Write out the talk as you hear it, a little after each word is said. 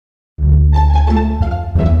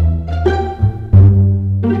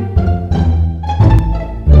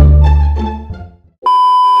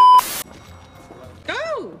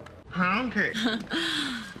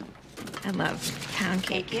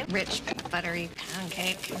rich, buttery pound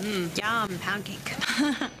cake. Yum, pound cake.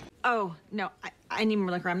 Oh, no, I need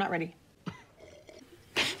more liquor. I'm not ready.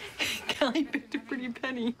 Kelly picked a pretty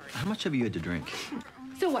penny. How much have you had to drink?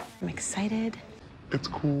 So what? I'm excited. It's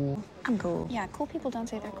cool. I'm cool. Yeah, cool people don't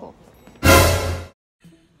say they're cool.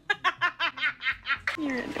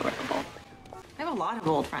 You're adorable. I have a lot of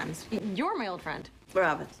old friends. You're my old friend.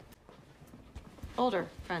 Robbins. Older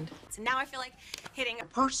friend. So now I feel like hitting a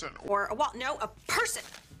person or a wall. No, a person.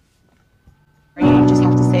 You don't just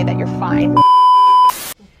have to say that you're fine.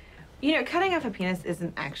 You know, cutting off a penis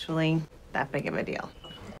isn't actually that big of a deal.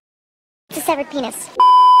 It's a severed penis.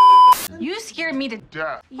 You scared me to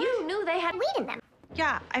Death. You knew they had weed in them.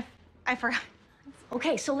 Yeah, I forgot.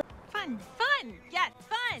 Okay, so Fun. Yes,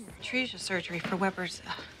 fun. Trisha surgery for Weber's.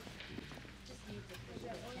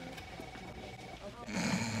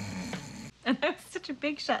 And I was such a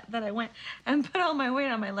big shot that I went and put all my weight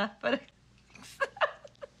on my left foot.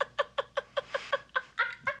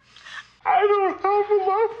 I don't have a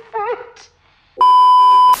left foot.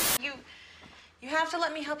 You have to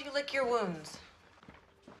let me help you lick your wounds.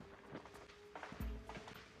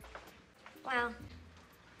 Wow.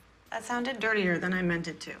 That sounded dirtier than I meant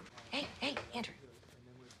it to. Hey, Andrew.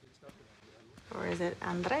 Or is it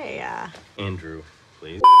Andrea? Andrew,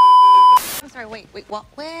 please. I'm sorry, wait, what?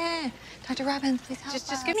 Wait. Dr. Robbins, please help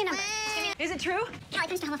Just give me a number. Is it true? Kelly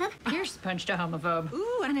punched a homophobe. Pierce punched a homophobe.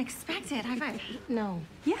 Ooh, unexpected. High five. No.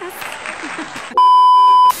 Yes.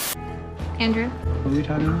 Andrew. What are we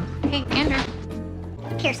talking about? Hey,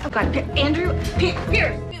 Andrew. Pierce. Oh, God. Andrew.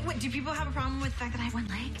 Pierce. Wait, do people have a problem with the fact that I have one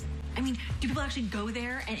leg? I mean, do people actually go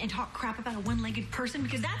there and talk crap about a one-legged person?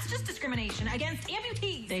 Because that's just discrimination against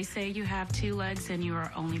amputees. They say you have two legs and you are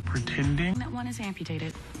only Pretending? that one is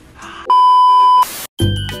amputated.